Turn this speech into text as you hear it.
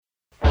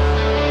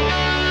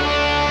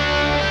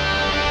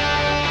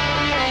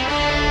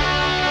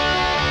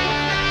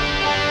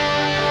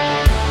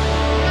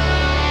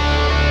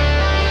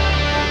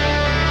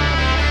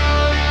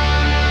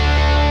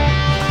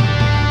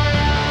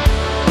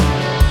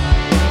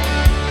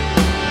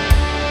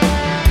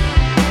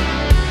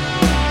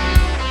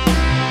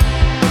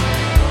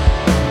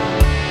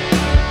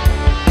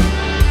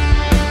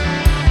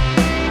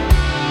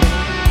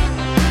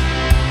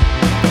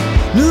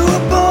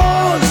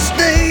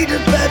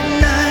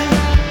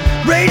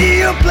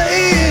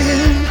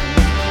radio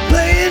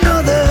playing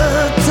all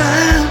the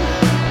time.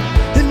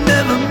 It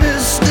never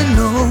missed a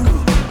note.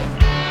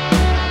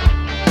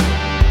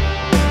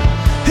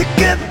 It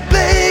kept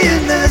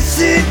playing that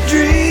sick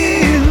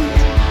dream.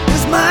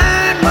 His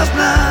mind was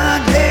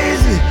not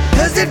hazy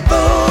as it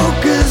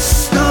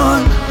focused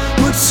on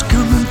what's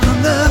coming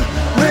from the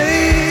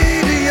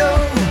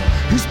radio.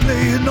 He's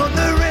playing on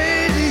the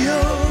radio.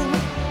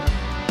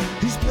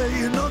 He's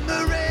playing on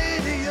the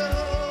radio.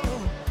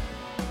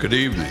 Good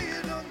evening,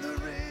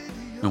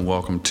 and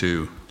welcome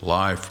to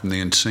Live from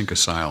the InSync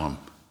Asylum.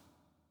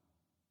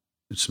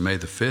 It's May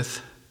the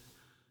 5th.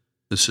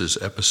 This is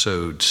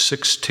episode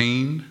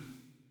 16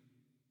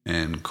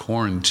 and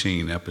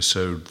quarantine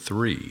episode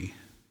 3.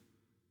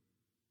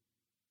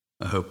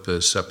 I hope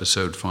this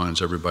episode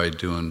finds everybody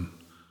doing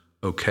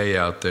okay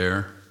out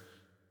there.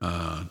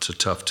 It's a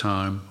tough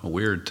time, a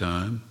weird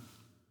time.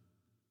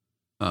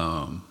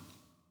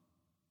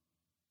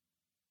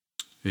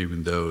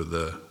 Even though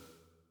the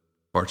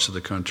parts of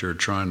the country are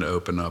trying to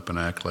open up and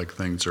act like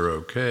things are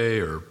okay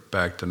or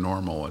back to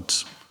normal,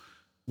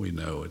 we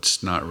know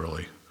it's not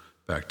really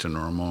back to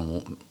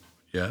normal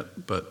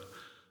yet, but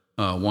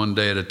one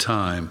day at a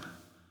time.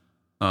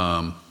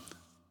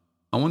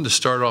 I wanted to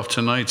start off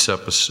tonight's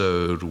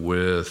episode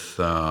with,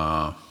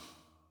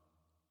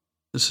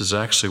 this is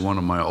actually one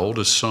of my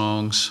oldest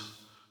songs,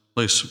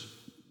 at least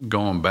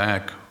going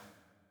back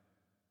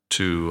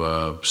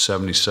to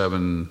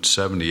 77,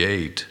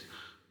 78,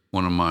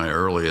 one of my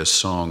earliest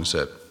songs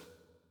that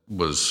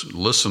was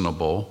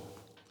listenable,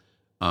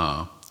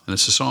 and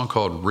it's a song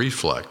called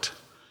Reflect.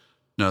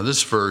 Now,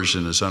 this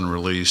version is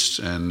unreleased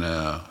and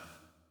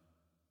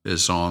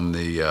is on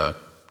the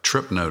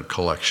Trip Note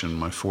collection,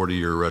 my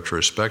 40-year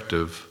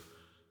retrospective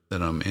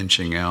that I'm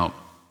inching out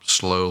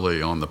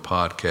slowly on the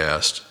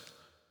podcast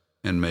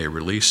and may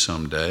release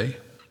someday.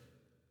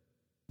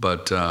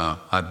 But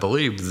I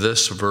believe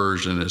this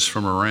version is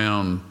from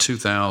around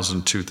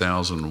 2000,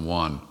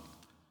 2001.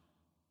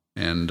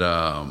 And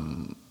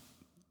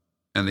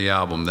the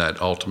album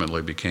that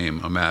ultimately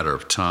became A Matter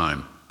of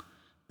Time.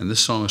 And this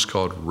song is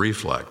called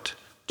Reflect.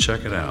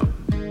 Check it out.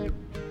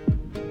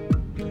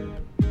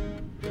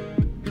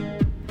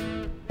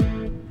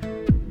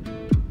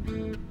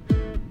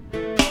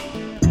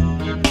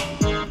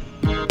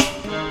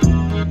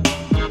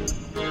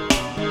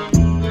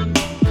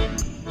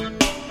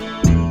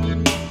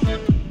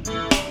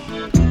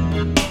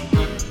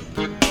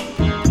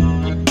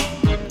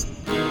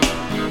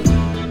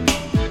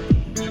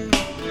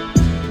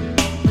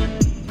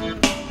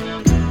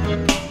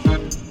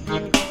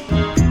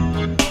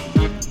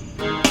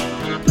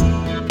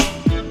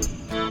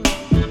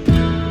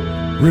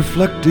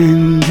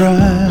 Reflecting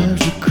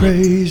drives you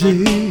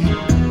crazy.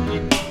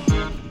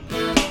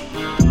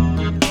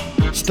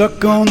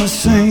 Stuck on the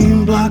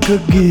same block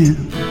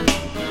again.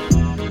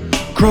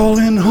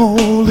 Crawling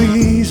hole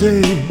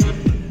easy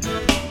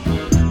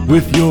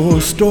with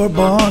your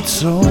store-bought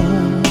soul.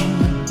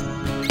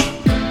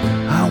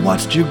 I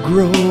watched you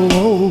grow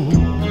old.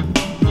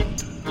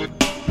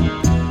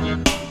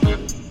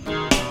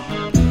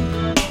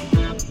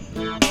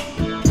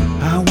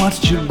 I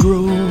watched you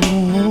grow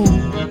old.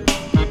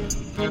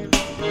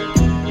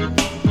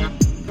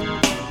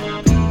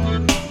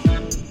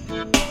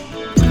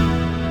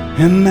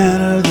 And out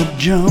of the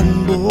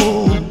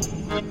jumble,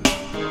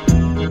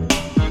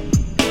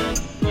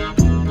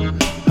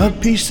 a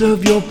piece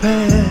of your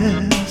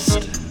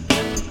past,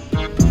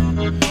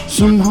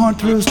 some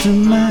heartthrows to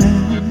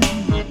match,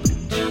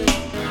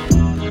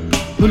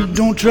 but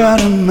don't try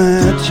to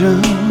match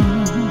them.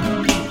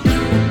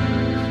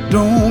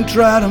 Don't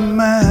try to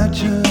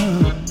match them.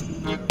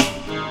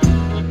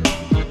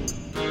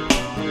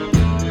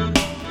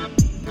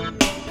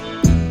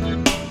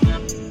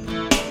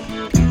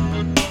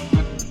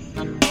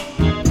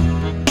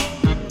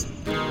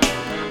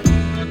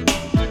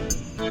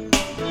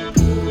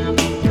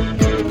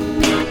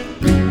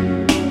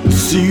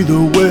 See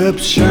the web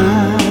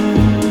shine.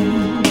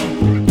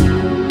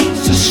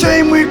 It's a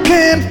shame we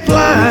can't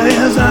fly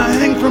as I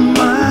hang from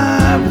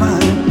my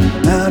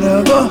vine. Out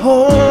of a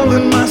hole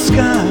in my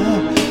sky,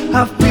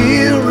 I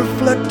feel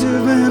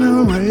reflective in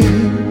a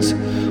rays,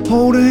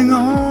 holding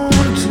on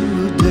to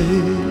the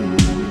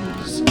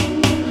days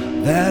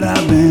that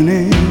I've been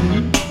in.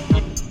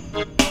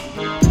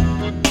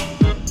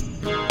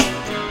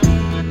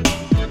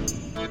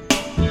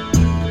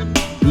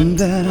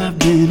 That I've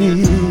been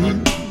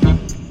in.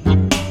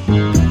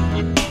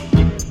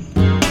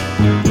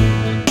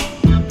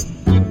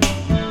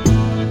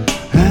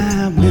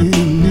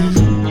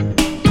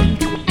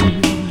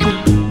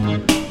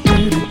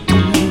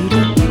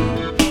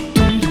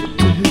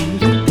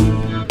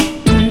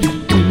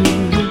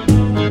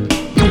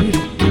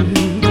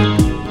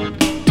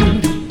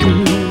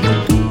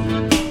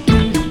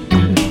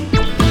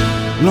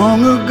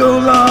 Long ago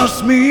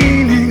lost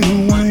meaning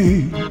and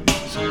ways,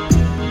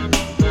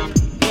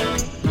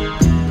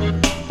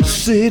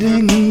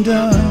 sitting in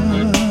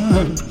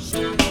dust.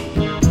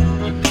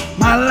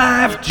 My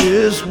life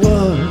just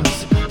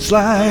was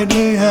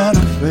slightly out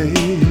of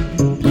phase.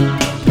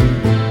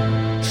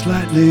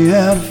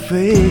 out of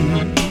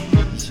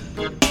phase.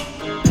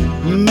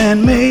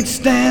 Man-made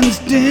stands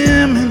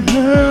dim in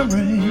her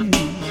rays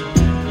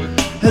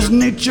as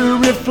nature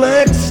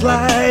reflects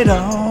light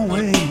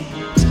always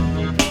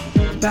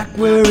back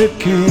where it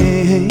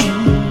came,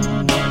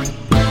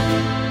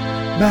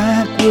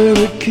 back where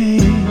it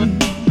came.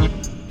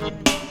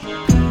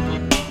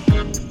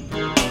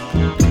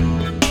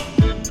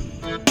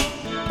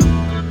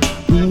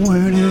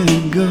 Where did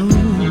it go?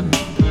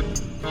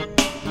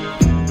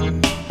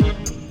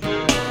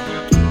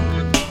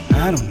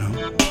 I don't know.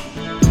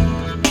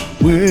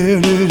 Where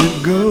did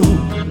it go?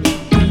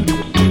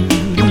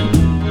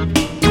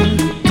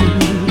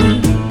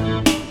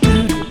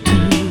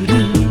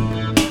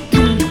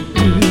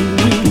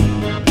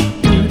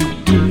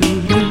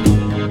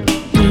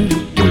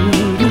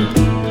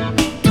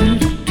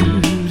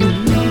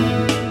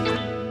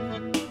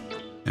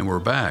 And we're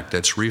back.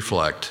 That's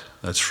Reflect.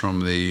 That's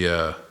from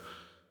the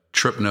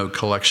Trip Note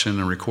collection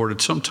and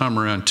recorded sometime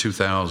around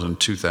 2000,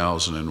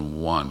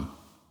 2001,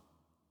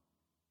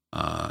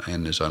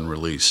 and is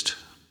unreleased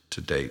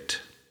to date.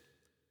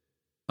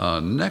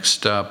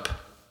 Next up,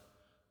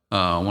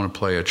 I want to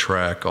play a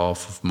track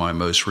off of my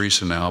most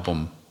recent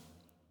album,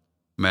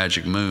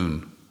 Magic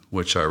Moon,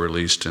 which I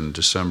released in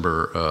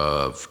December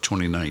of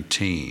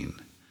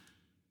 2019.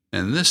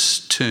 And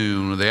this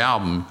tune, the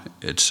album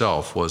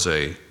itself, was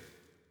a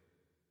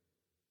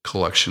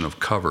collection of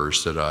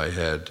covers that I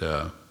had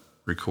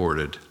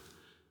recorded.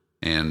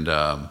 And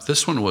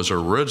this one was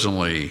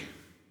originally,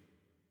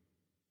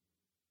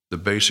 the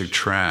basic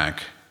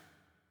track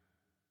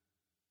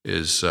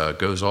is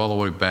goes all the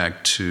way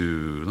back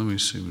to, let me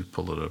see, let me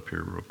pull it up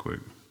here real quick.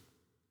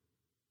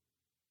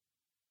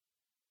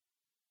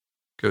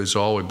 Goes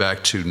all the way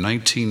back to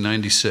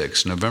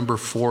 1996, November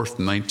 4th,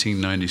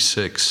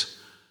 1996.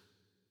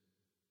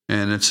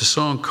 And it's a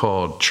song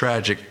called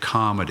Tragic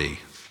Comedy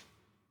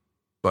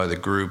by the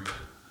group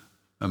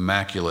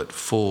Immaculate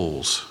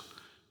Fools.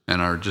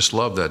 And I just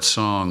love that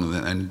song,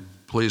 and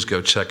please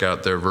go check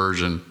out their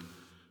version.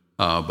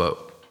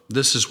 But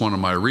this is one of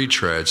my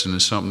retreads, and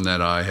it's something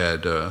that I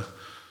had,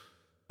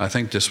 I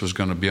think this was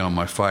going to be on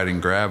my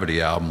Fighting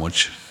Gravity album,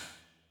 which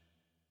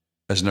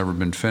has never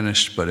been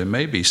finished, but it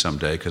may be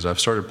someday because I've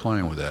started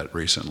playing with that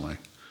recently.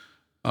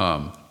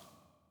 But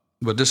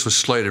this was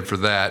slated for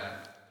that,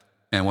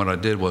 and what I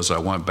did was I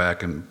went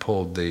back and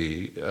pulled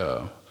the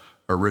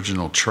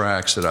original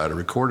tracks that I had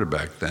recorded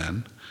back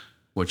then,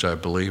 which I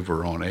believe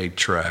were on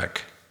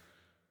 8-track,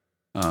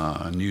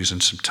 and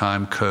using some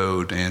time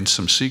code and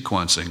some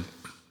sequencing,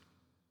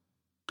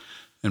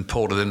 and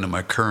pulled it into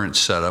my current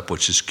setup,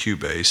 which is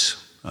Cubase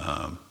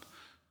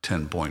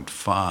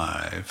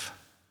 10.5,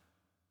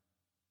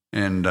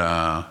 and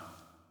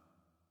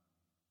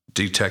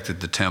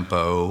detected the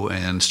tempo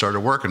and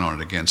started working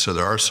on it again. So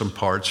there are some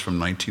parts from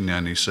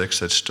 1996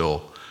 that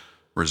still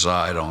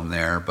reside on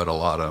there, but a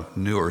lot of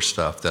newer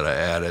stuff that I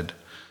added.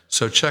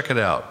 So check it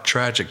out,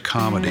 Tragic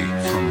Comedy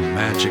from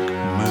Magic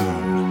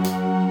Moon.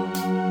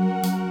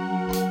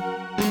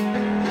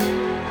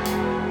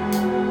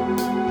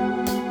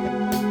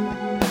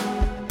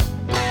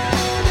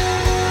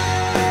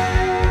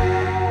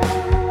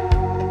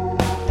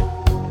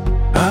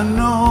 I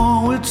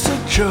know it's a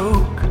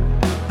joke,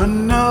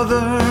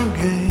 another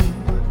game,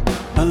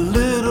 a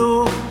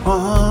little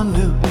fun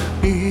to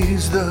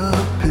ease the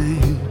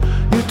pain.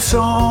 It's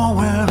all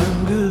well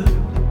and good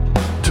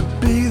to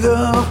be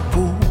the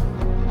fool,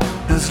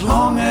 as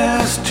long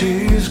as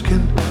tears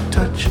can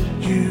touch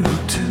you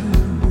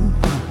too.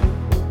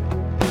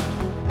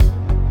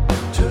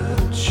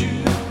 Touch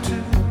you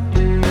too.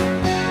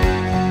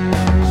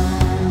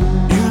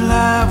 You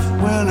laugh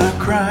when I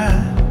cry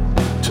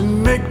to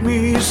make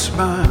me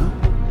smile.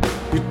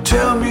 You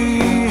tell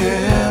me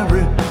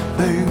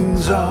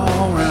everything's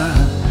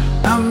alright.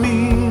 I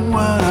mean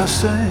what I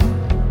say,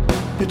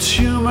 it's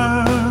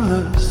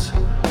humorless.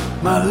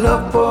 My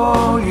love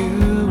for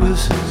you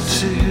is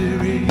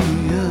serious,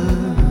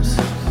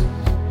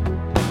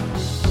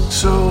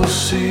 so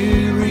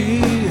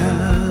serious.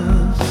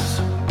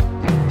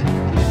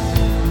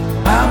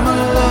 I'm a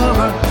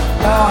lover,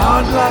 a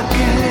heart like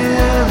any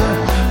other.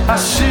 I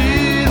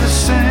see the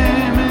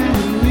same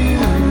in you.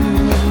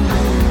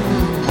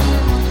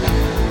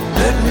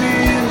 Let me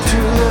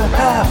into the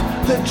half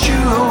that you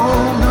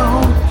hold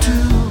on to.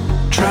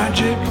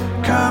 Tragic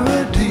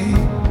comedy,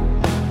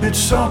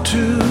 it's all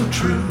too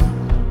true.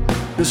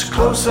 As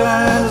close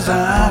as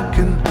I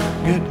can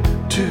get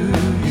to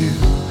you.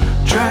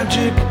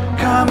 Tragic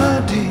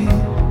comedy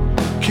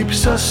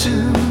keeps us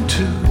in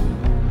tune.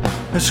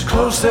 As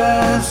close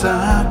as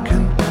I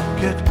can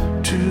get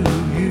to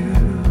you.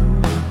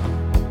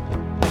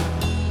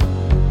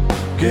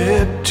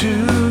 Get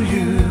to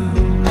you.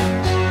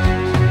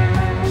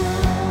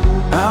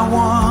 I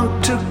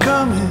want to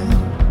come in,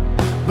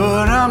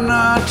 but I'm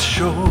not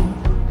sure.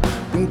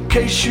 In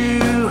case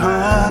you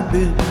hide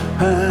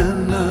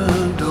behind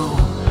the door.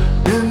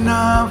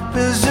 Enough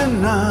is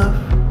enough,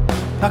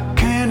 I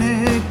can't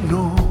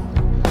ignore.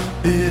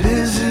 It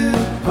isn't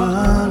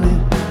funny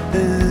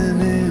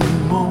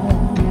anymore.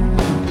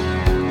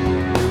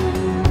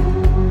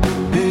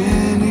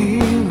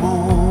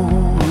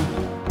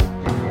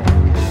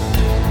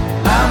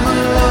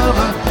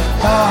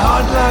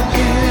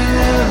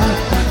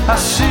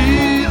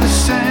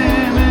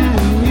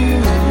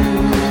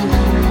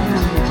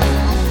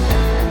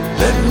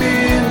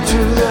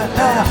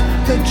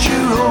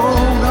 you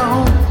hold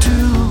on to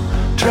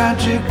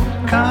tragic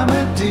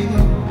comedy.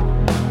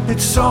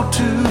 It's all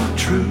too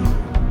true,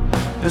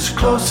 as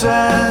close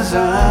as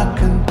I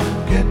can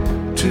get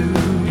to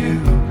you.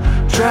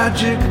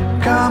 Tragic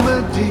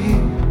comedy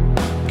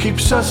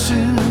keeps us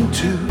in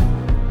two,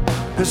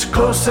 as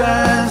close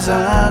as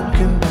I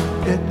can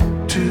get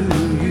to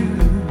you.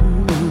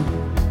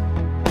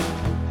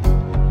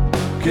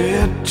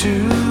 Get to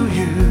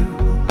you.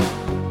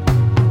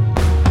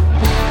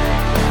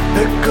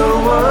 Let go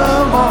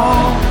of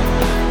all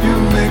you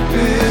make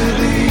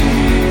believe.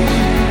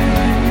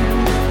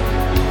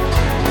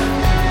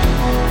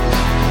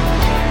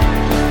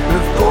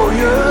 Before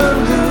you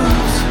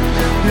lose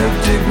your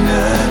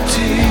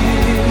dignity,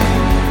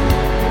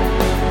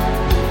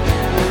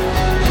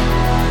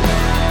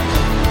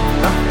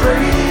 I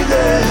pray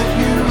that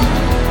you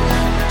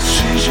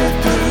sees you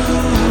through.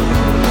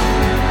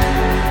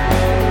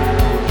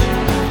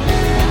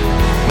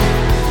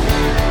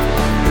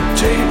 The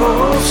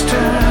tables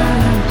turn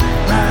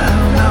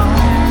round on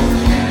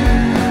you.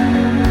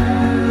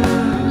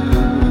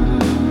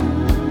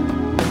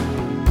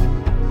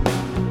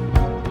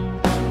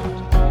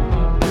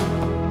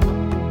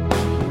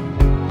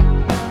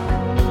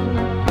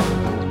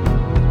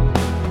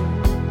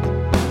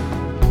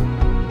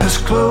 As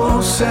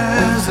close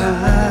as I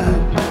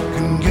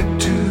can get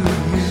to you.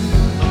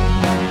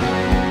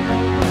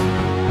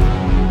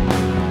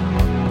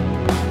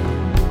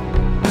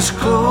 As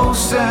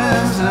close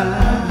as I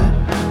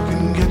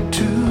can get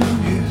to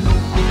you.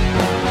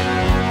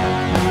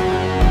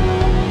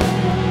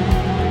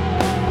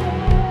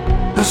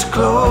 As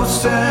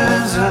close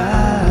as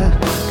I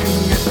can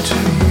get to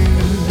you.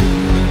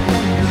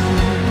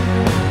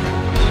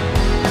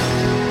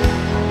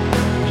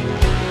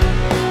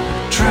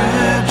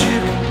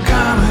 Tragic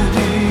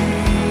comedy,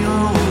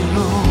 oh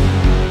Lord.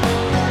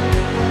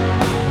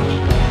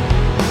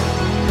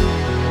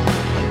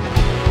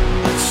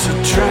 It's a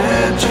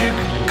tragic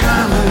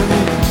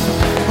comedy,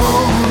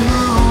 oh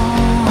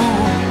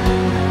Lord.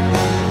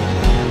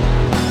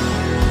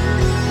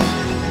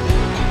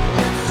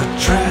 It's a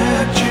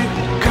tragic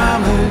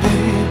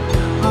comedy,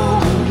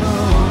 oh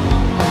Lord.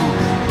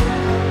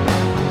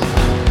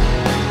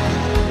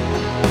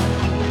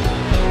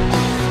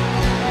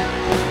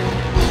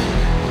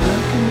 I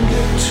can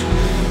get to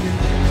you.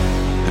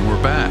 And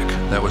we're back.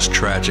 That was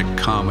Tragic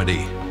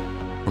Comedy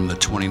from the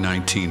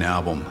 2019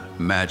 album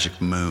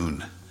Magic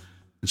Moon.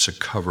 It's a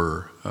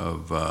cover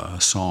of a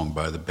song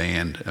by the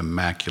band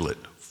Immaculate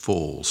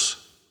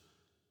Fools.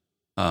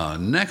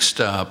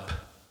 Next up,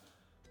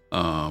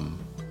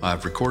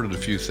 I've recorded a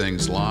few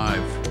things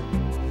live,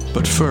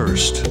 but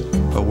first,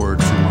 a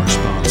word from our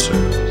sponsor.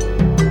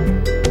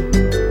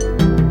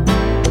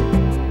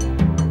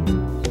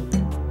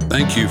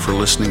 Thank you for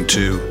listening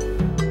to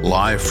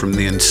Live from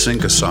the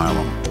InSync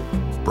Asylum,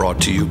 brought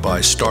to you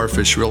by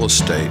Starfish Real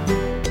Estate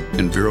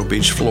in Vero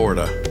Beach,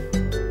 Florida,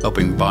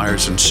 helping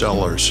buyers and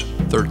sellers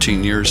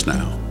 13 years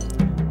now.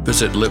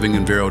 Visit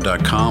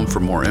livinginvero.com for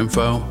more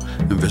info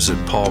and visit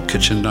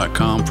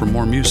paulkitchen.com for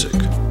more music. A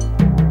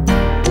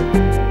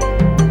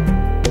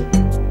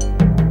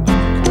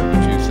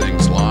few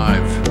things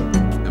live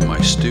in my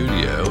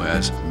studio,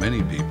 as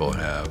many people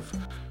have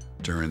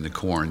during the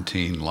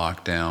quarantine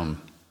lockdown,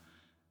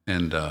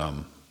 and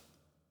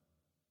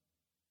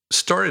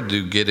started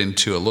to get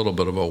into a little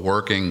bit of a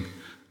working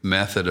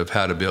method of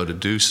how to be able to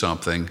do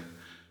something.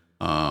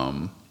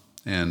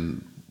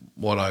 And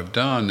what I've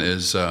done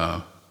is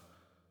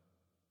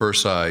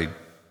first I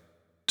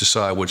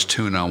decide which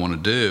tune I want to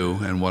do,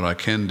 and what I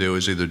can do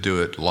is either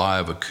do it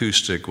live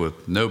acoustic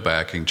with no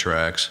backing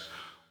tracks,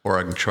 or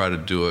I can try to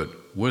do it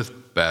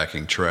with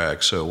backing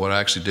tracks. So what I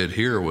actually did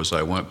here was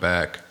I went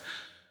back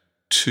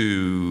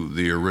to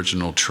the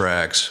original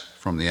tracks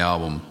from the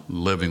album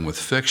Living with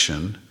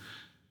Fiction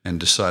and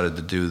decided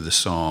to do the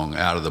song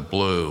Out of the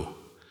Blue,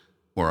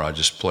 where I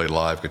just play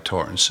live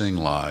guitar and sing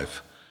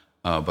live.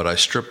 But I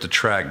stripped the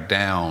track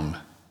down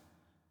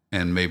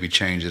and maybe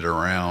change it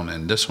around.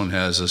 And this one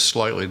has a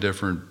slightly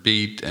different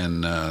beat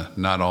and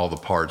not all the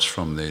parts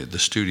from the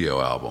studio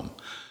album.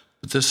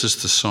 But this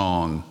is the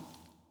song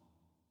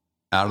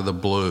Out of the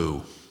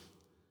Blue.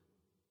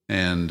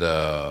 And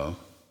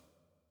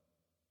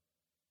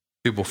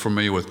people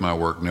familiar with my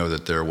work know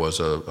that there was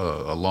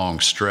a long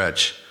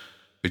stretch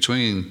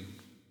between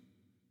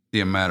the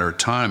A Matter of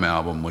Time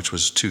album, which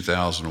was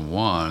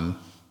 2001,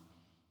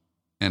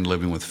 and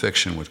Living with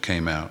Fiction, which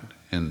came out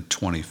in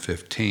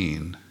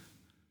 2015.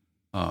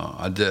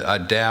 I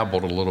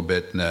dabbled a little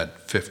bit in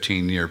that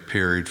 15-year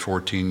period,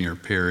 14-year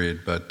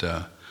period, but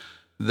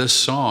this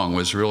song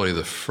was really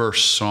the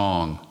first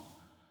song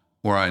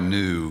where I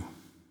knew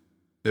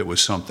it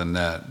was something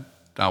that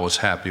I was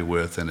happy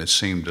with, and it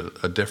seemed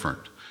a different.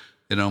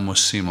 It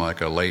almost seemed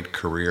like a late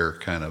career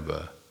kind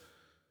of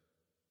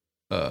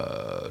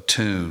a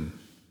tune,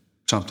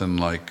 something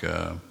like,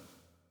 well,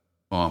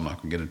 I'm not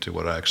going to get into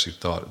what I actually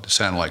thought it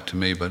sounded like to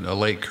me, but a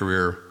late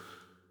career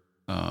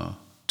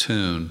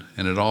tune.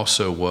 And it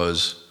also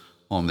was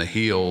on the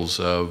heels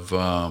of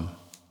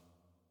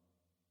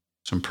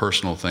some some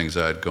personal things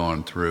I had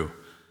gone through.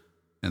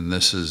 And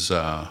this is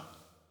a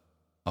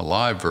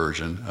live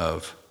version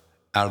of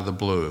Out of the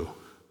Blue.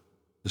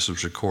 This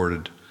was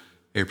recorded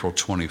April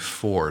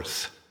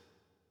 24th,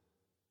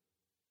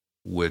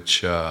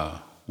 which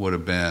would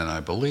have been, I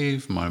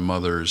believe, my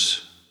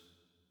mother's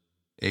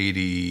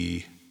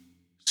 86th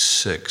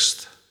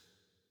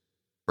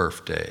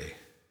birthday.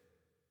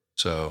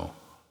 So,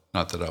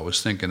 not that I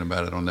was thinking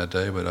about it on that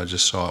day, but I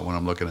just saw it when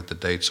I'm looking at the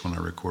dates when I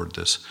record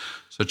this.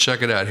 So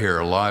check it out here,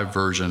 a live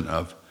version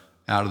of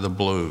Out of the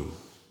Blue,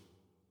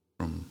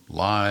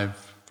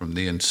 live from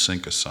the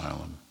InSync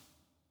Asylum.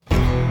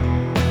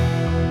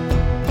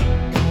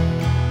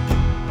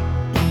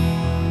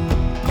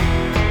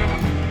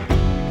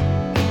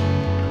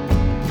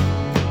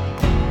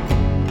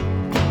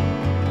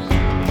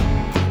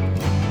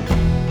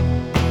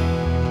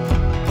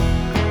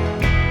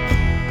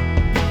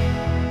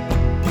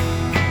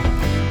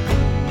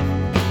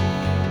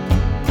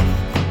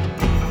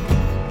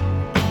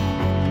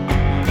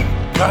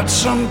 Got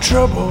some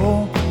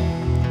trouble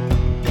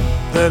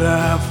that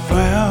I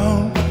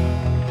found,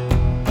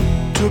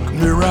 took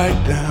me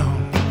right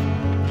down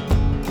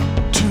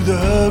to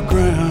the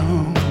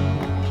ground.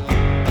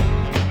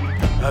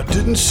 I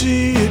didn't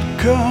see it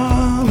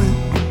coming,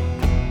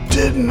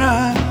 did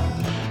not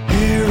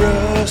hear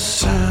a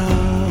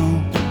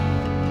sound.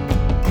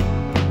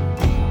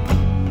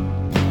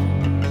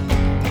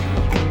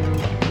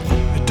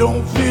 It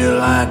don't feel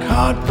like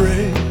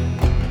heartbreak,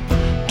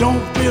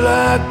 don't feel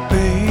like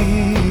pain,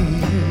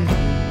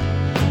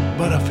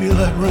 but I feel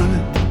like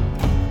running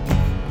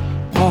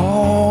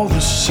all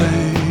the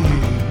same.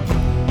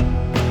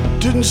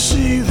 Didn't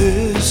see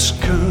this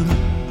coming,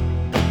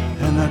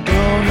 and I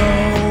don't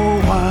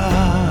know why.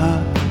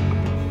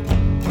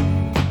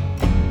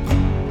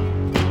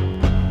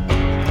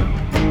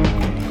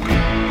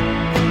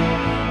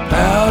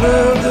 Out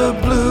of the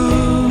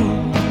blue,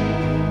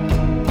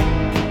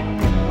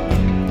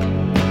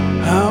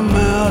 I'm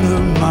out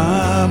of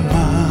my mind.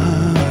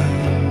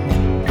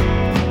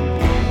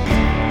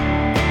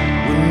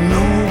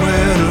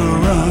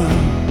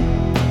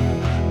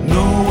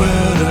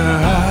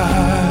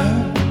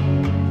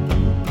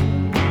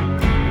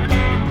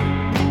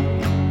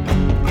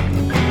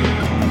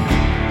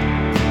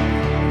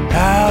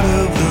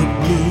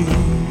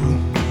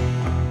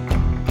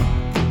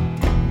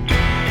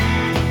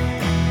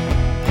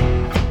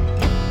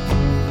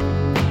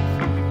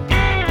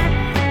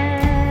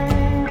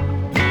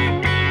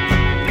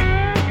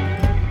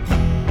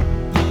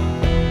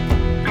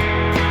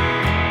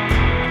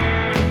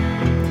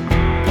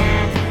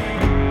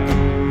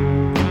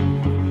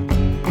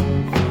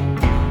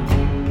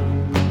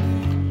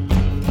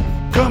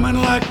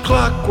 Coming like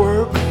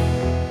clockwork,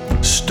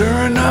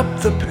 stirring up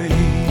the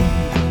pain,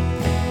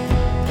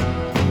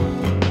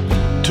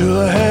 till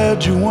I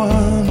had you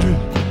wondering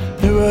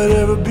if I'd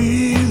ever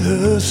be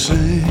the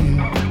same.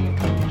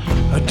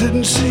 I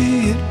didn't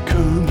see it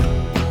coming,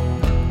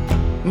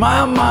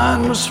 my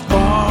mind was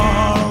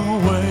far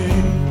away.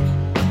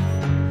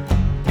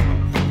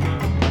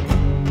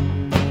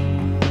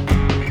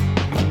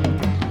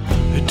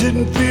 It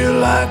didn't feel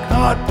like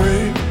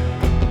heartbreak,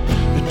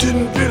 it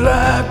didn't feel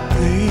like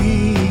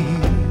pain,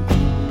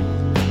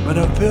 but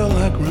I felt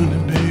like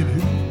running,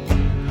 baby,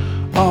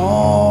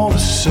 all the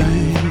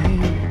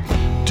same.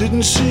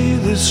 Didn't see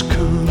this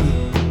coming,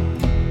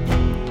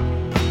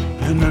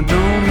 and I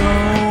don't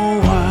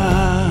know why.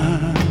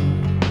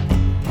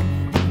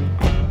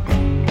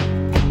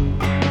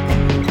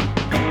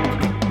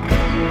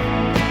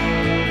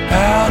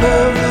 Out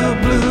of the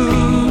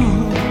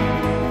blue,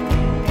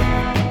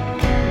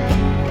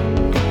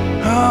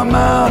 I'm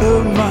out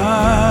of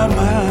my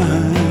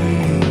mind.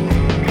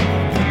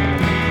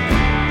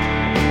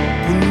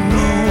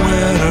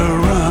 Nowhere to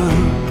run,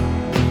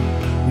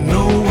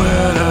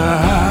 nowhere to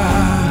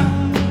hide.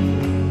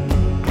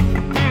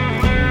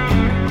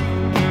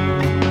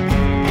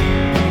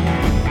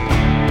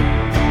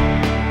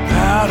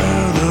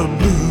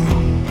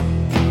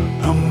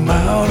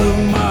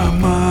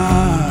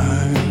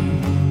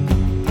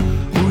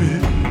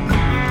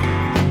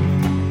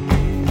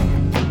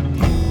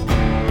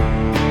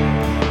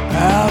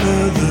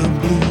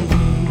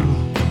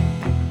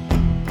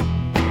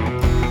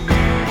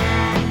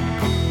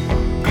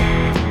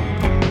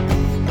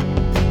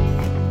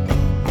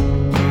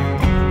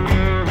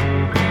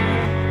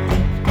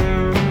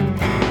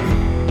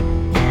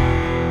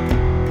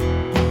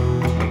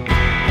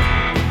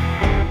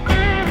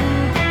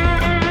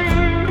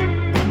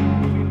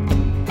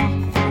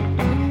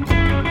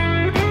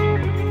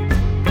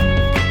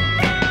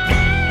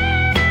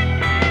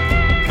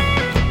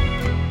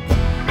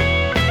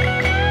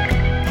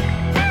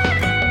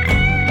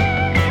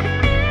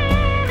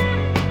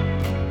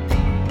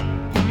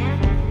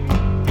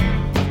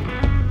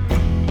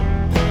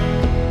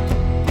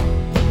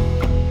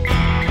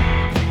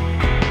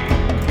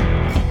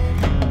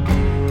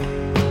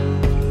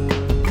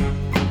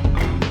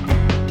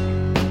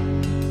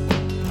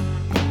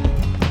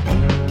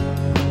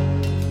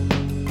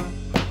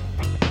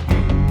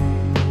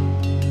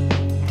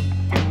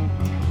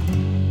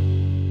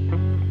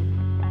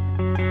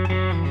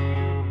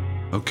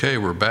 Okay,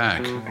 we're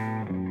back.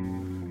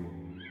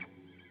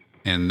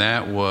 And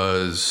that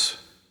was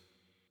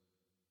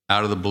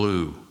Out of the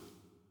Blue,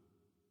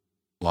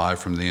 live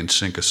from the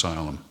InSync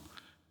Asylum.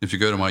 If you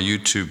go to my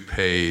YouTube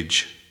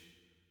page,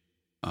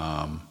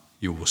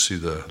 you will see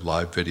the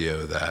live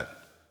video of that.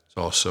 It's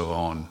also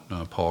on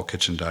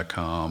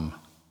paulkitchen.com,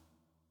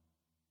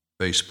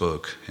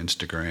 Facebook,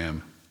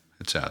 Instagram.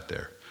 It's out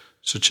there.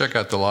 So check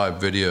out the live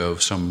video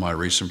of some of my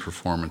recent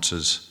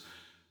performances.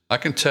 I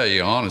can tell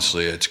you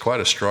honestly, it's quite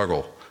a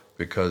struggle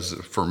because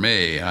for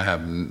me,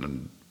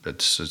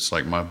 it's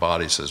like my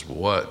body says,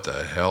 what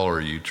the hell are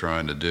you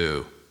trying to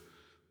do?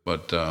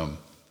 But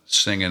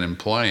singing and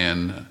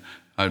playing,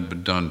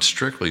 I've done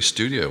strictly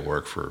studio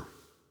work for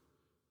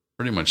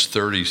pretty much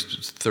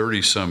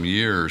 30 some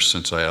years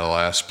since I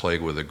last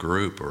played with a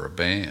group or a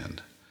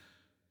band.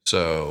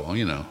 So,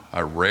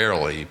 I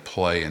rarely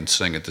play and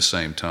sing at the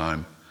same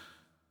time.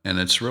 And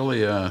it's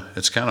really,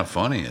 it's kind of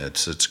funny.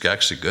 It's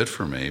actually good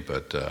for me,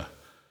 but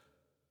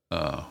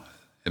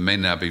it may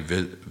not be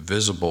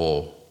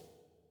visible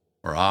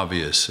or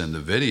obvious in the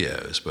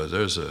videos, but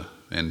there's an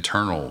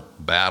internal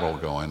battle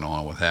going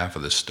on with half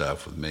of this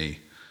stuff with me.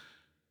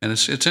 And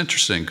it's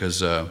interesting because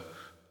the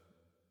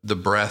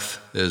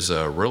breath is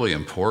really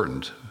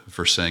important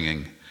for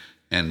singing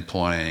and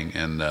playing.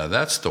 And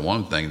that's the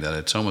one thing that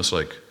it's almost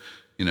like,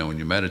 when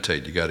you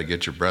meditate, you got to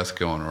get your breath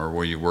going, or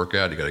where you work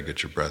out, you got to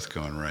get your breath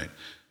going right.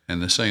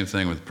 And the same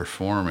thing with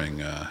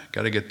performing,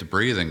 got to get the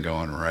breathing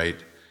going right.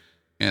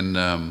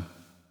 And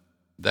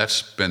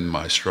that's been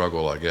my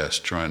struggle, I guess,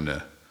 trying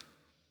to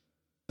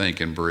think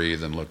and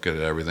breathe and look at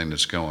everything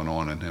that's going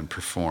on and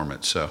perform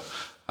it. So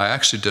I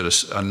actually did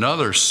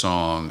another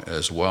song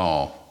as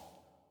well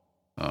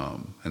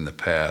in the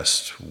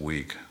past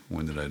week.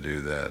 When did I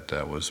do that?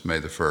 That was May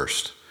the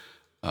 1st.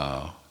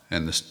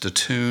 And the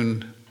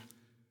tune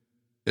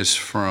is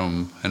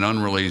from an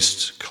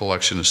unreleased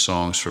collection of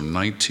songs from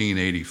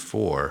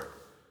 1984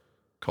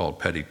 called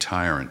Petty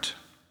Tyrant.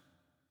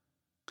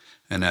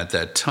 And at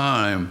that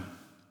time,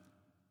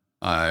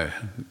 I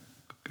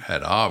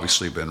had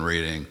obviously been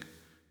reading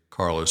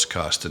Carlos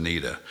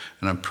Castaneda.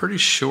 And I'm pretty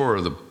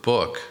sure the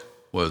book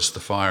was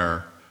The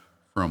Fire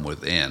from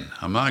Within.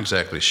 I'm not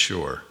exactly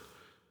sure.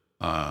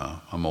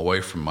 I'm away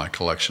from my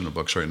collection of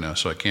books right now,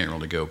 so I can't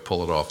really go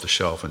pull it off the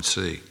shelf and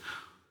see.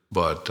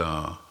 But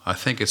I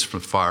think it's from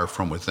Fire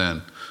from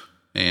Within.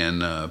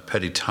 And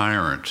Petty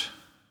Tyrant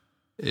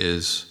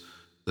is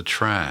the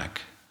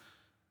track.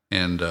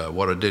 And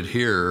what I did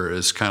here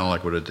is kind of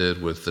like what I did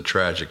with the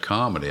tragic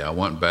comedy. I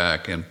went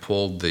back and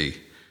pulled the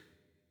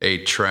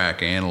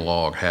 8-track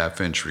analog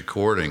half-inch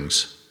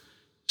recordings,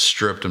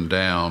 stripped them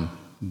down,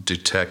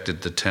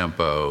 detected the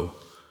tempo,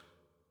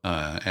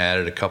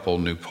 added a couple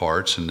new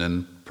parts, and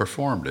then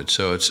performed it.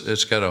 So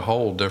it's got a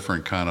whole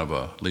different kind of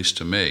at least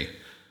to me,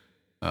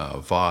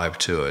 vibe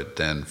to it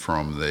than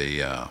from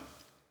the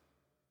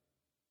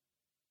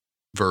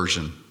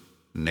version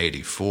in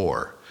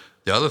 84.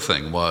 The other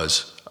thing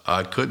was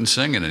I couldn't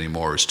sing it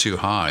anymore. It was too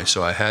high,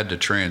 so I had to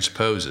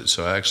transpose it.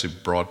 So I actually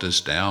brought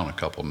this down a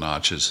couple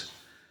notches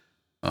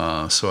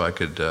so I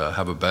could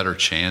have a better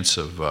chance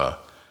of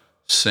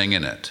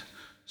singing it.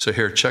 So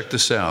here, check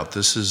this out.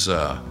 This is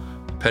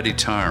Petty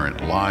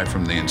Tyrant, live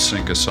from the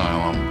InSync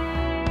Asylum,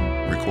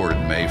 recorded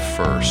May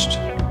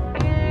 1st.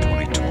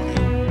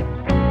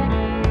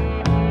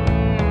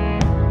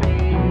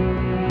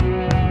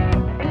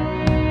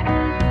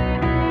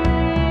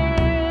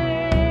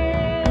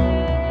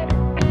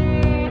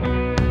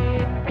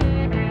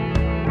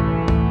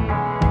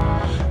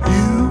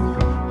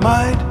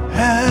 Might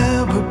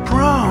have a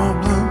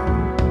problem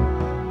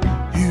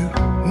you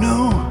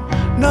know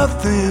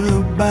nothing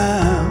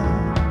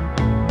about.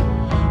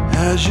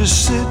 As you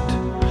sit,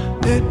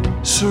 it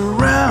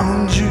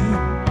surrounds you,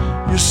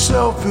 your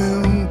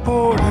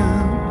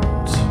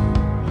self-importance.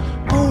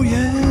 Oh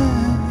yeah,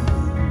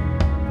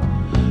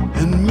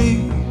 and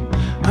me,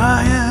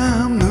 I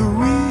am the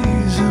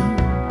reason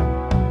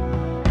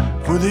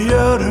for the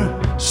utter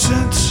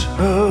sense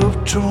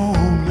of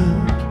torment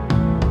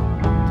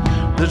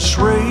that's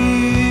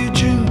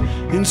raging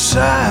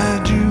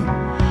inside you.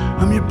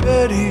 I'm your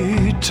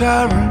petty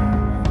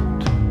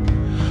tyrant.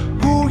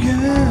 Oh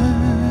yeah.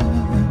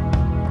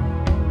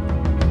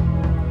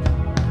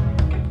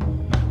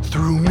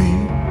 Through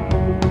me,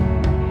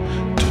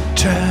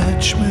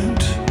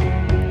 detachment,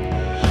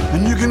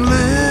 and you can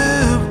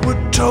live with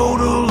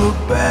total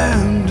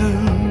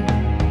abandon.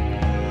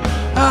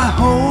 I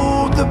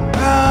hold the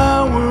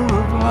power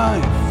of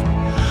life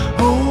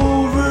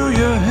over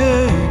your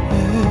head.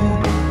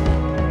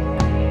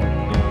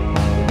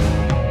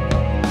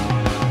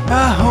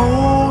 I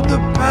hold the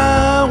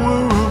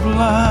power of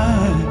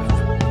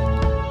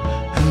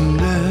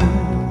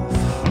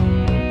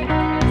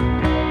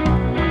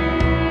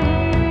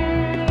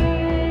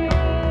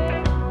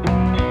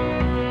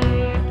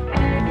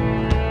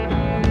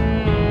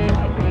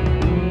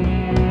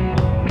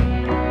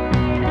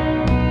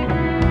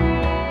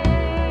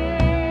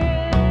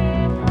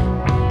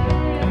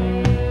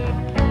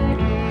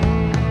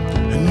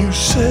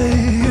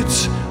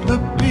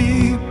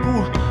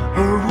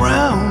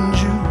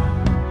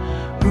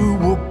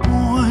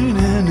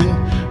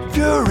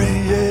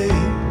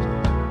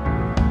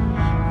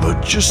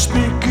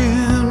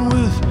Talking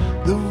with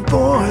the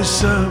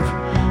voice of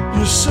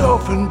your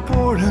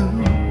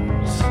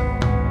self-importance.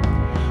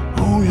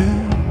 Oh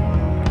yeah.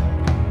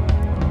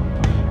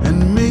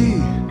 And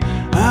me,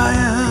 I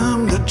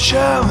am the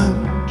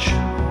challenge,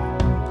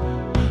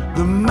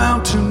 the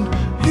mountain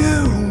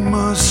you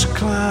must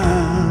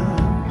climb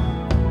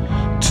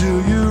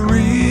till you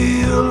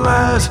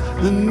realize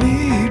the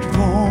need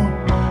for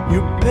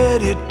your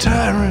petty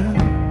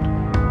tyrant.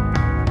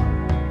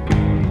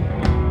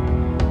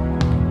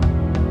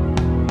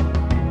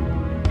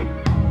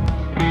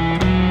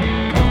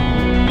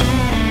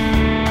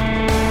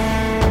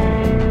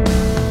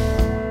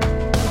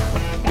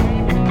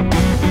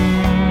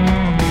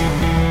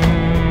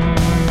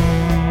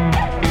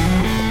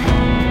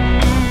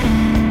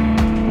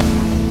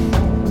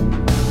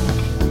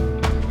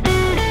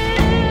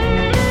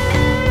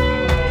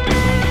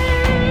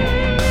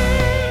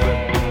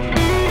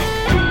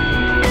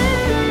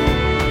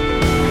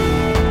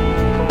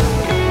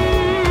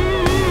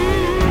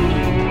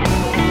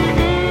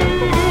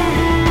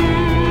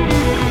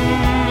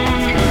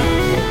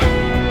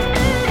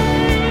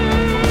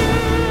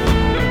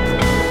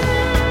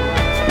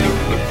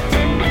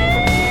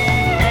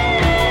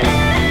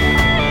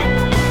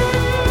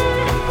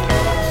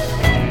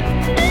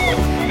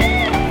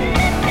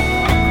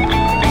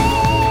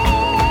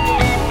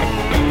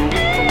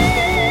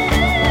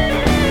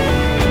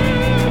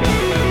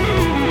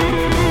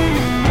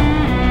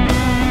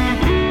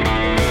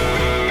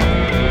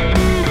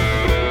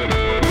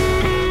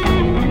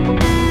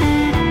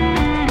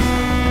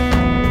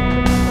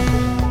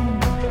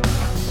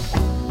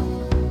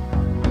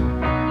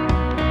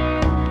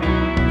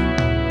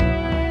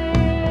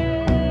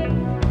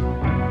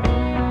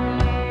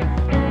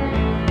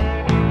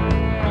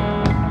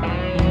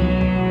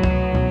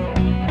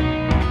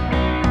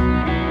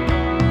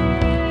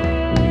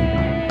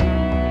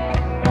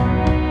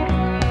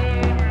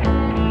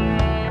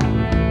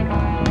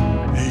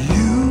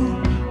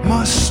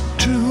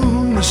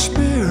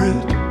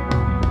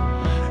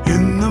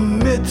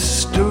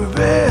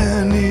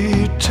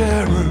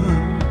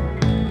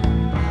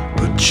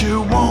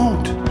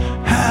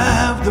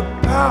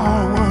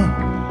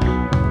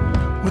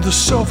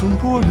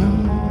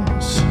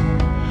 Self-importance,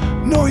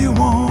 no you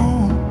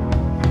won't.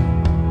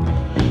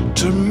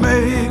 To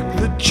make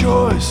the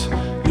choice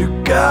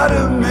you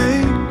gotta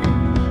make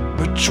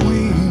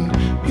between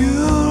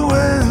you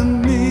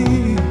and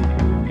me,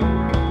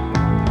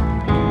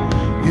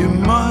 you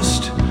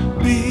must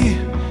be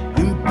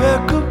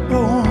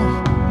impeccable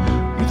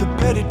with a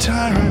petty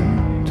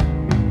tyrant.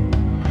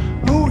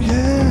 Oh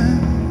yeah.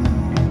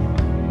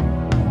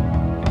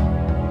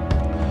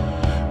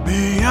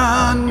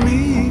 Beyond me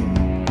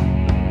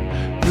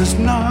there's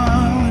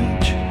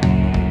knowledge,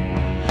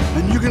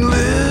 and you can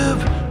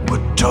live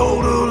with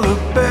total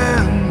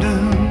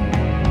abandon.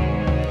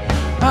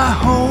 I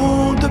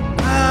hold the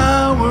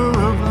power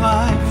of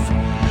life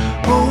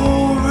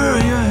over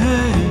your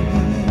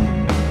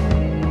head.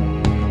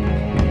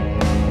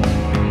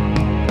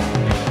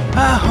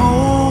 I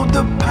hold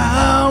the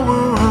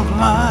power of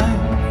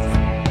life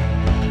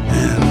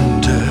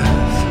and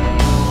death,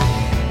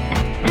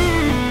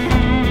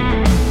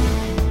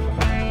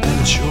 and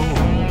it's yours.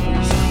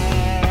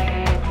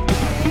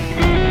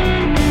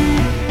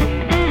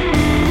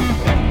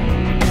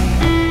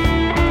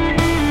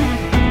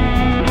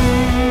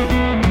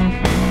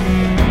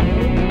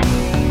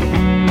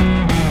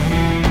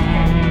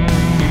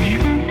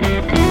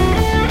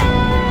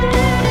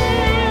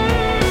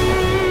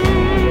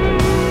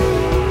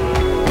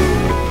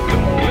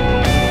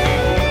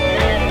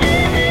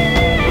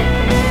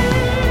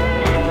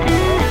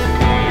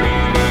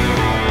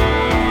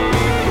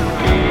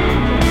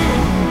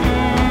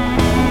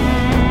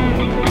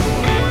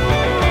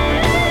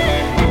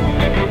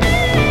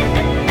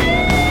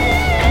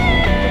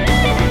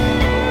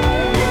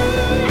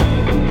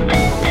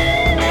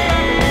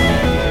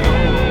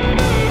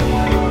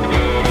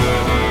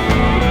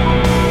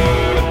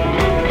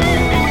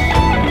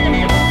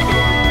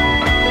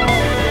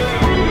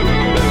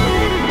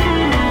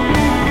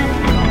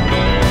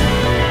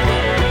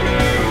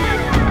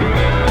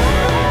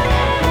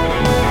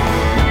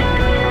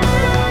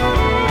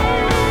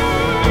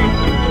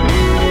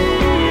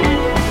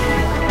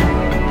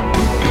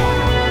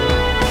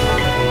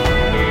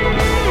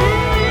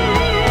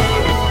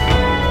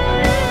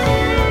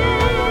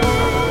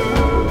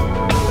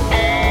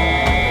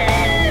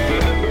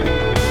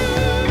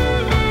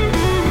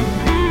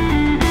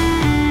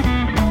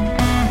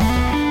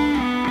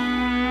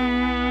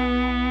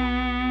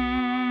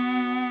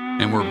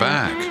 And we're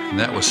back. And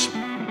that was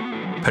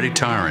Petty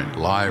Tyrant,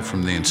 live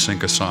from the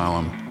InSync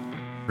Asylum,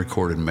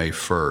 recorded May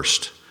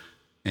 1st.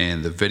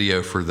 And the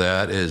video for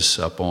that is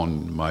up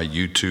on my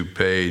YouTube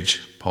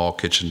page,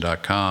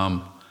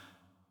 paulkitchen.com,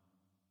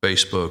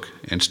 Facebook,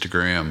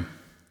 Instagram.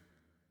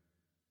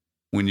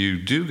 When you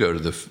do go to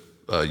the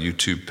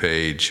YouTube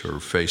page or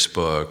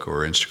Facebook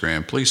or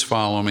Instagram, please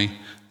follow me.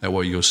 That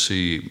way you'll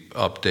see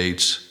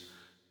updates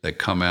that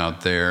come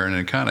out there, and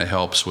it kind of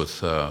helps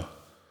with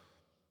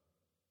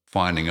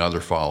finding other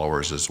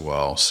followers as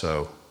well.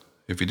 So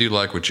if you do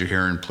like what you're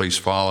hearing, please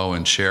follow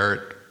and share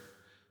it.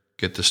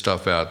 Get the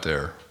stuff out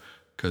there,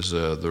 because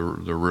the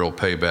real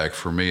payback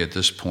for me at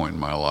this point in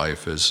my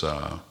life is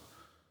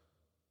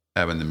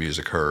having the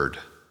music heard.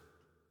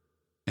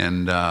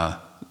 And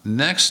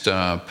next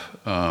up,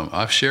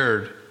 I've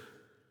shared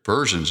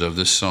versions of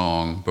this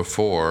song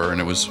before,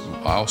 and it was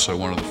also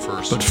one of the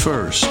first. But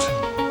first,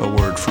 a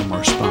word from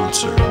our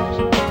sponsor.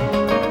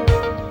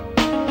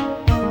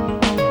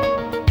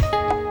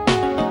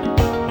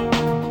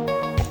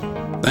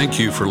 Thank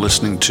you for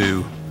listening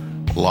to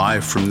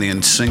Live from the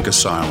InSync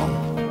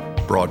Asylum,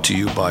 brought to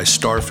you by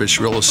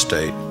Starfish Real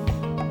Estate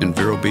in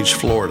Vero Beach,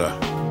 Florida,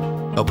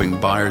 helping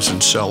buyers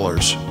and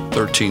sellers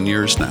 13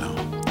 years now.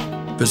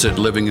 Visit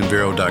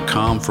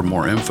livinginvero.com for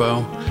more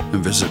info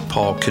and visit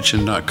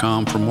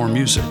paulkitchen.com for more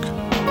music.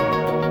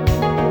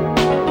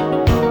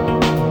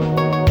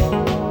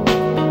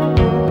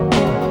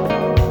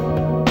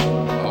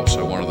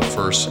 Also, one of the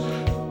first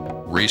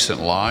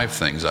recent live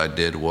things I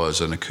did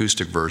was an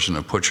acoustic version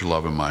of Put Your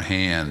Love in My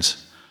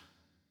Hands.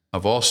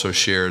 I've also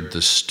shared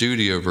the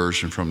studio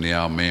version from the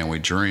album Man We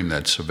Dream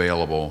that's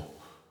available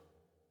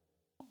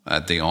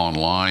at the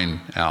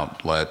online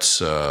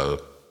outlets,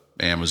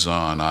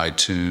 Amazon,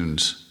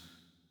 iTunes,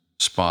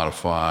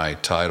 Spotify,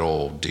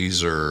 Tidal,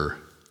 Deezer.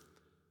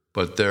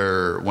 But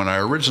when I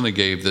originally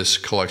gave this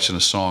collection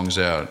of songs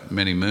out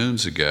many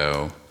moons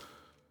ago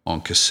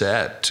on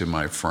cassette to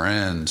my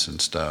friends and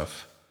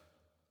stuff,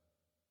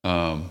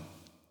 there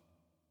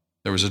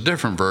was a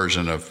different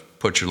version of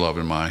Put Your Love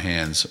in My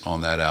Hands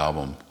on that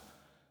album.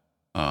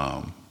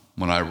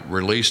 When I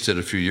released it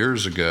a few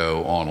years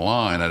ago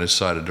online, I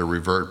decided to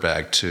revert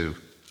back to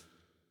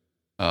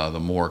the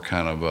more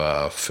kind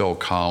of Phil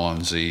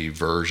Collins-y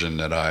version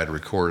that I had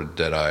recorded,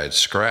 that I had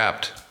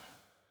scrapped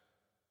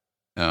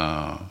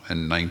in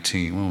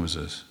when was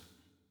this?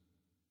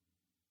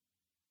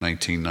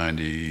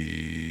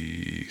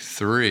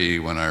 1993,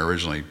 when I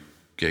originally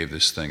gave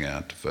this thing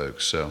out to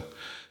folks. So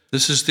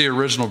this is the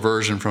original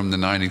version from the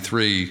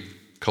 93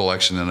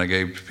 collection that I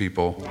gave to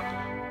people.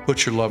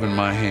 Put Your Love in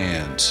My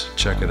Hands.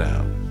 Check it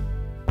out.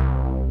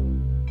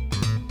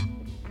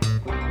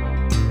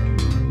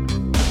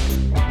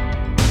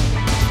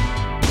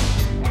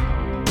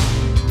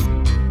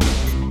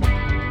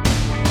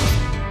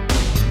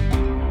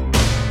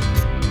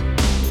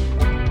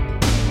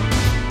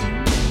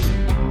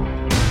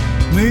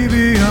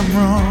 Maybe I'm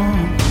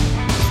wrong,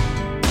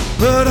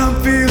 but I'm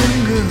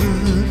feeling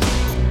good.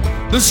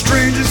 The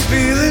strangest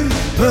feeling,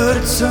 but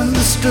it's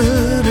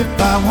understood.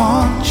 If I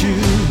want you,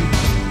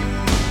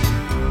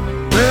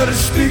 better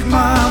speak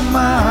my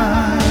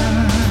mind.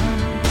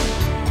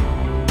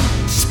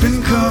 It's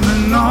been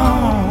coming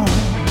on.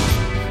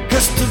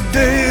 Guess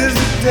today is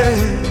the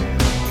day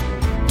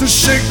to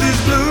shake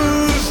these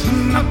blues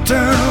and not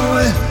turn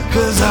away.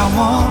 'Cause I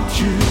want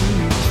you,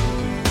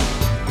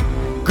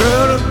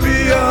 girl, to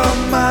be your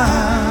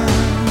mind.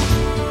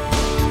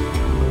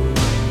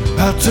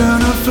 I'll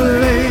turn a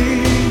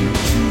flame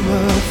to a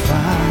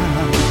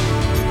fire.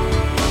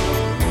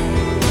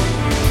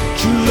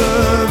 True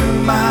love in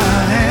my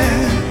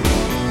hand.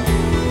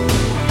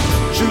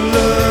 True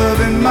love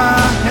in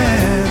my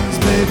hands,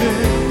 baby.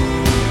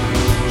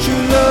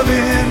 True love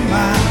in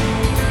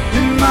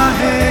my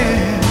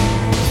hands.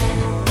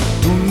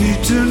 Don't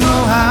need to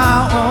know how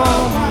or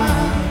why.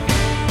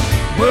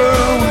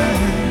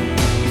 Whirlwind,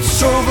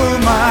 it's over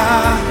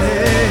my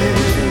head.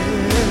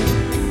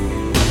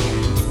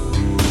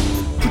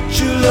 Put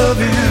your love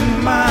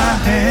in my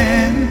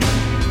hand,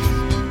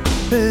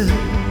 baby.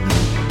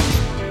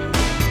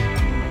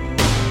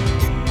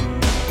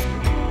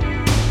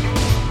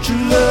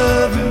 Your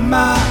love in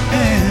my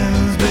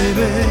hands,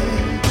 baby.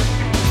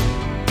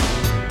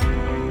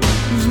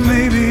 'Cause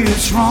maybe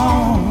it's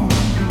wrong,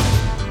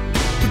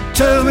 but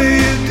tell me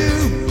you do.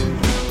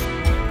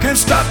 Can't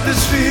stop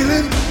this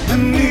feeling,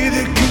 and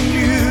neither can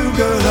you.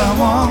 Girl, I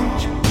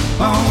want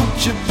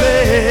you,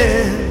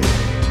 babe.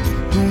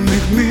 Don't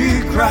make me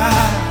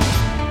cry,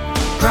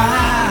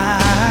 cry.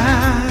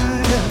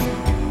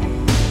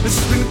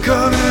 It's been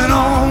coming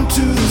on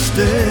to this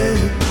day.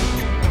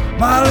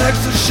 My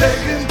legs are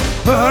shaking,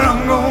 but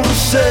I'm gonna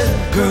say,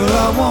 girl,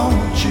 I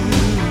want you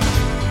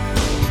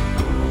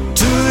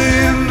to the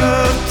end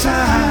of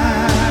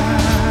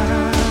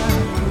time.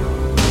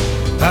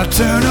 I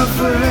turn a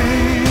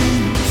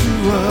flame to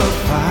a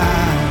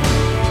fire.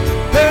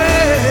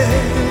 Hey,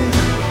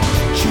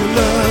 your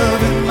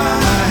love in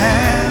my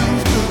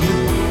hands, baby.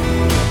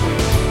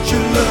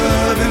 Your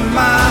love in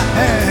my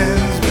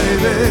hands,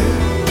 baby.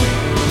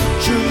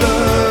 Your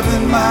love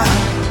in my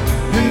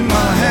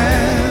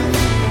hands.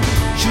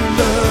 Your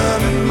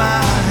love in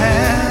my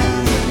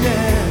hands,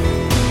 yeah.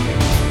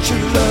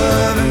 Your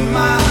love in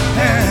my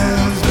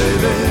hands,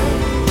 baby.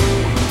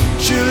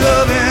 Your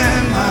love in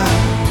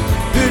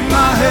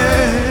my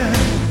hands.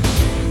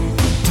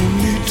 Don't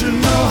need to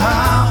know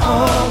how.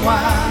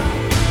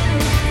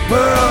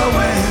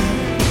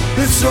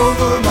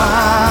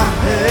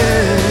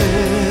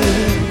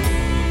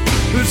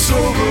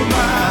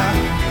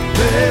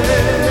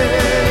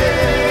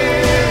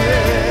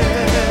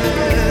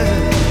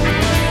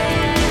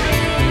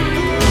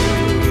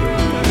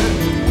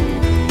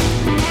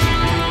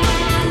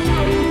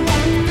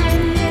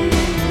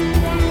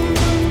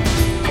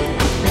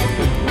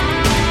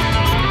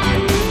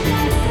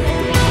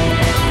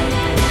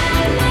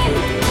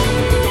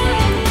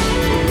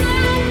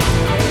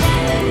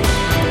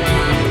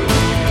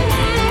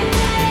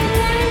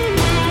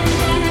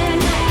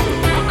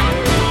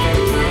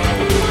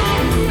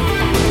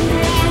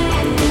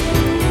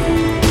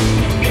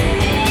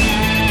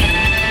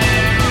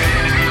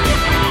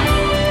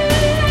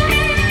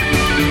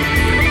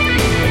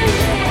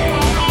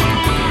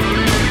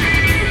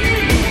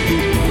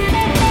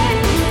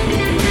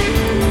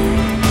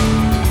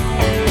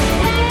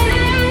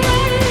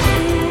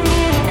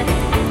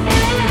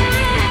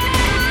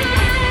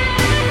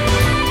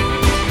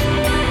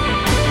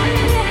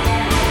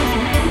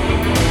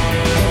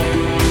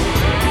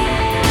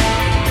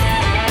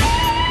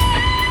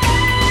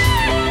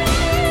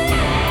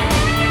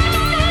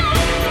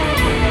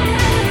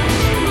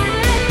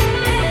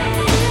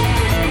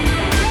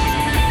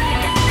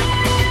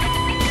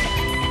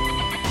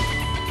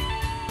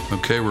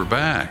 Okay, we're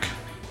back.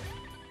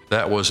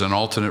 That was an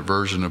alternate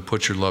version of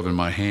Put Your Love in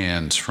My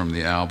Hands from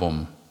the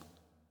album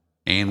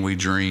And We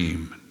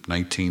Dream,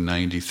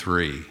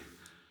 1993.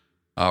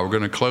 We're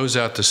going to close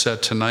out the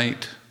set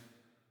tonight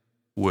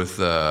with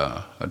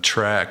a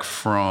track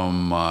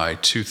from my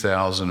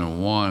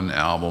 2001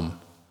 album,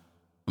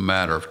 A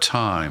Matter of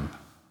Time.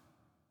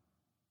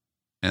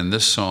 And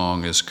this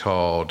song is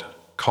called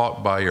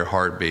Caught by Your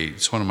Heartbeat.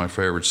 It's one of my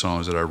favorite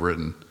songs that I've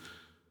written.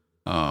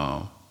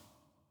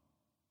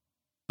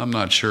 I'm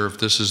not sure if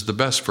this is the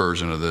best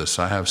version of this.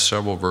 I have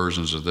several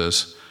versions of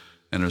this,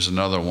 and there's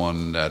another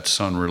one that's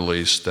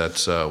unreleased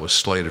that was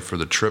slated for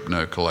the Trip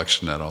Note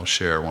collection that I'll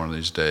share one of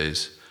these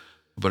days.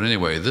 But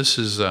anyway, this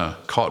is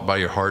Caught by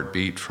Your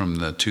Heartbeat from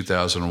the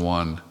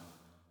 2001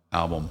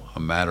 album, A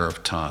Matter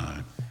of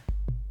Time.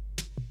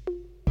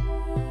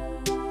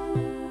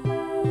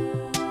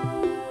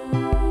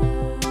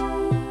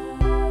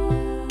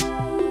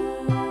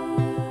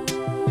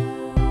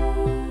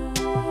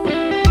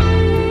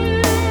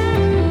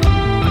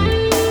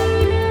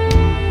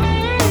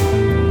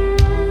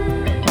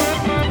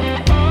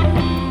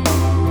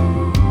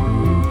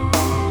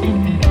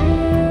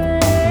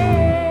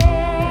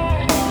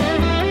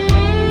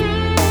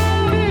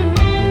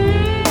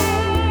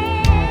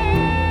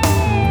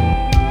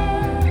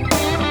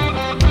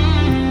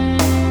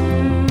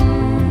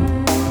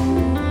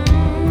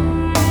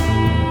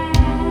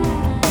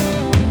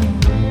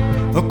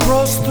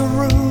 Across the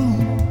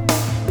room,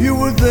 you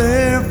were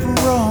there for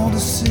all to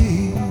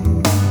see,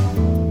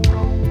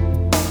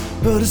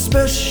 but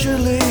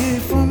especially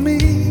for me.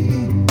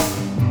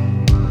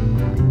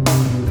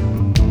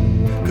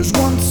 'Cause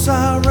once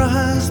our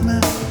eyes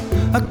met,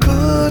 I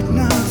could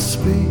not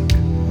speak,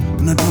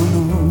 and I don't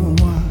know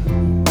why,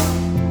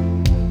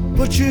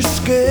 but you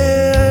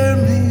scared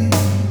me,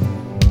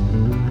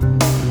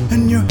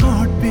 and your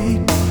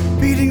heartbeat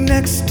beating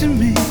next to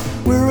me.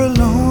 We're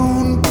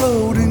alone,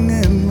 floating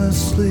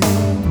endlessly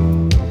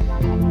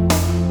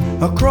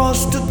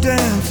across the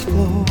dance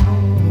floor.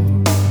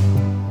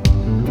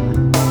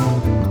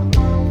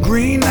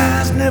 Green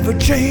eyes never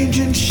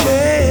changing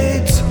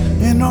shades,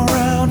 in or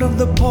out of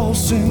the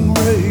pulsing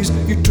rays.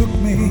 You took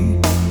me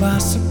by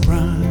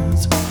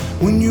surprise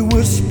when you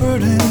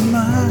whispered in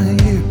my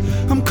ear,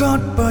 I'm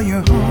caught by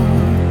your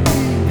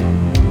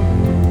heartbeat.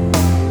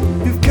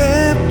 You've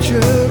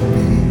captured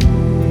me,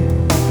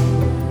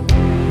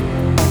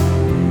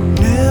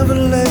 never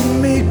let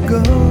me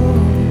go.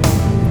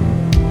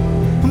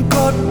 I'm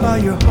caught by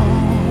your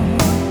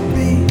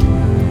heartbeat.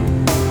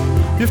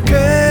 You've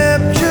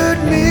captured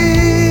me.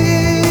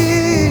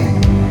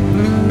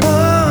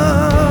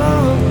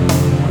 Oh,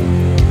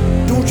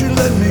 don't you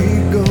let me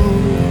go.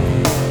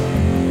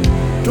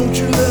 Don't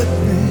you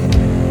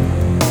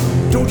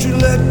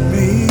let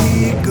me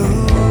go.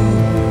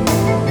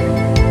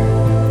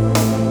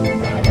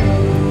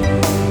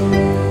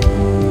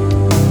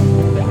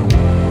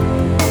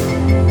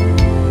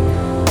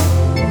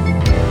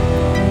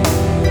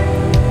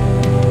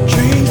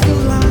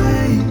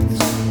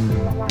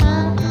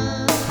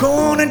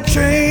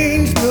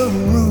 Change the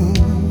room.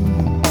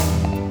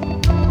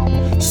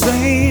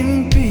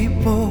 Same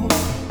people,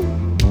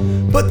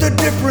 but they're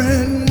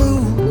different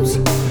moves.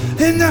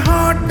 And their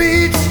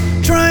heartbeats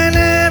trying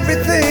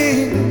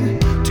everything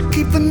to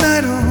keep the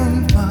night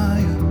on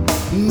fire.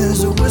 And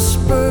there's a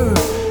whisper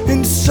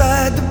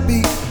inside the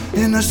beat,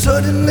 and I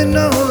suddenly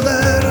know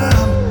that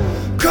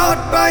I'm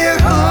caught by your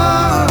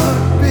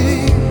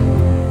heartbeat.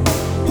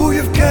 Oh,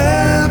 you've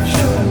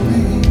captured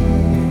me,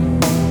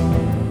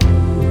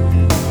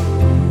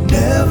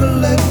 never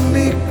let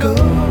me go.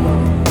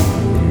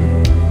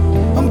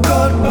 I'm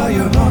caught by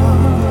your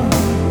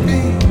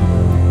heartbeat.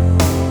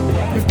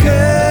 You've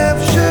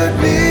captured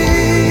me.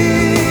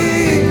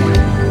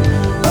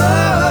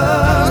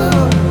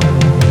 Oh,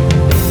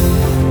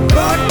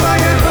 caught by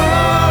your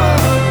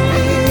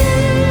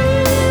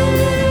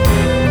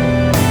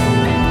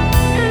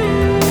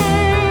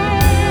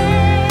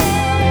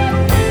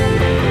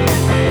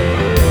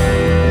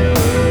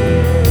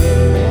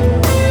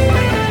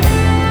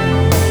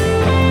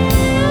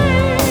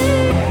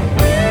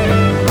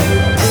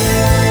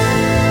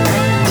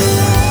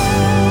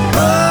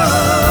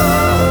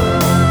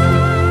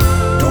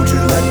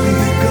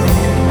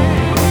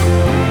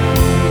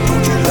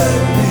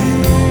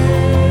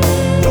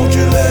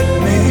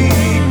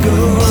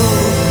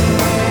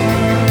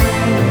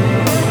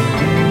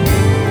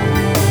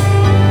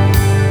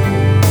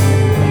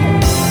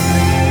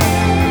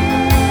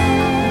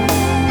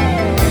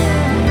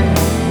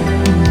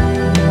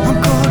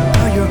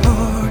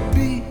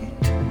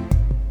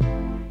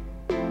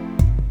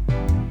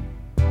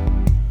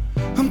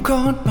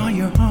caught by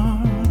your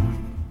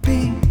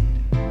heartbeat.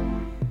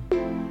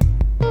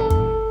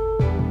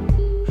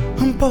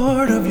 I'm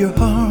part of your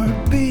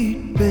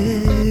heartbeat,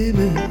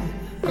 baby.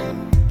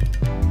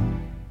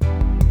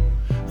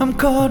 I'm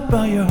caught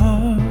by your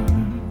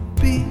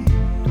heartbeat.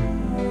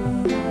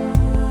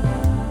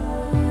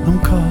 I'm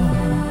caught.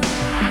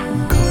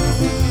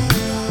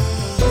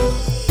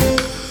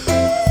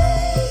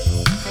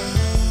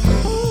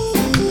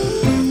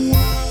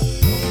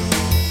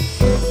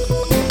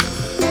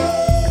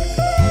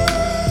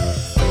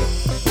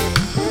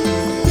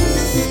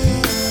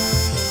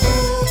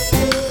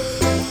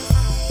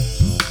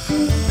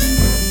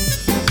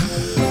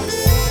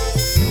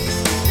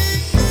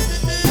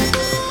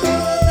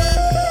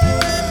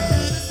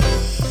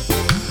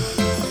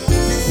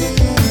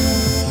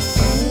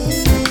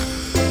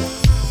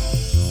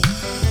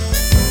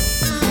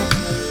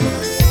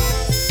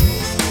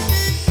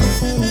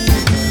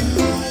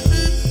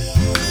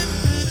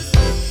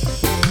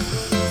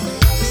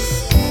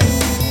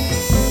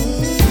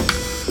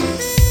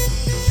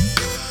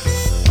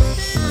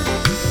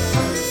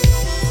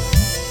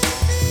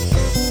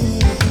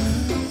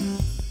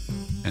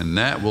 And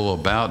that will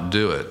about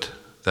do it.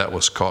 That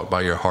was Caught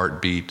by Your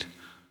Heartbeat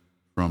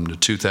from the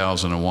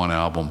 2001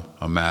 album,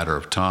 A Matter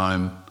of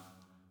Time.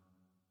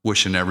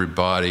 Wishing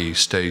everybody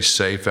stays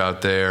safe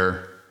out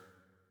there.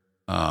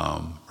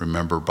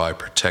 Remember, by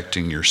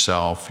protecting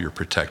yourself, you're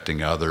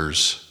protecting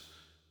others,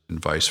 and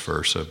vice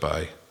versa.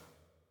 By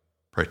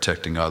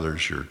protecting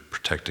others, you're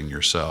protecting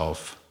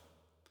yourself.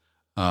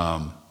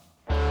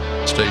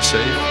 Stay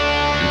safe.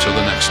 Until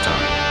the next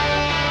time.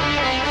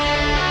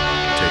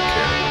 Take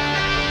care.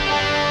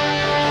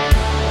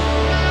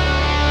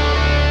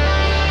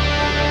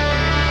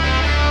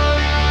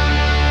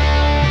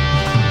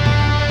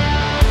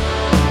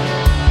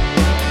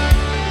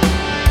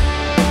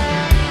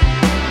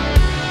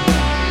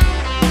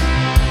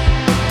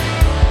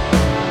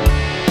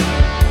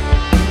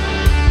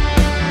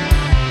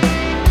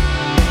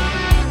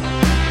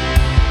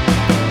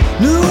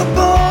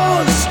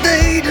 Newborn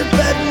stayed up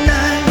at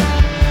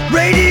night,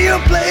 radio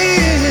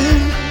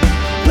playing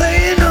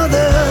all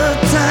the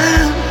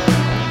time,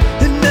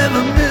 and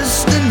never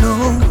missed a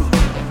note.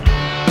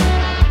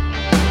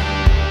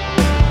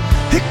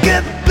 He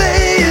kept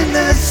playing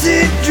that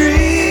sweet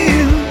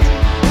dream.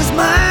 His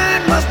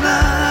mind was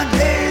not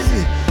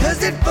hazy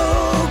as it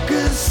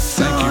focused.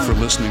 Thank you for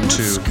listening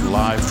to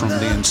Live from the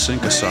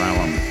InSync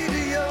Asylum,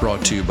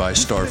 brought to you by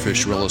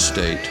Starfish Real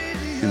Estate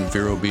in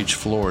Vero Beach,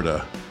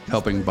 Florida,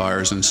 helping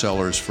buyers and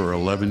sellers for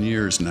 11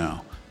 years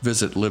now.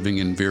 Visit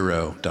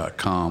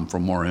livinginvero.com for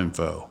more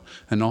info,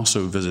 and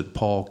also visit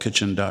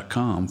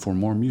paulkitchen.com for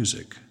more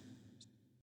music.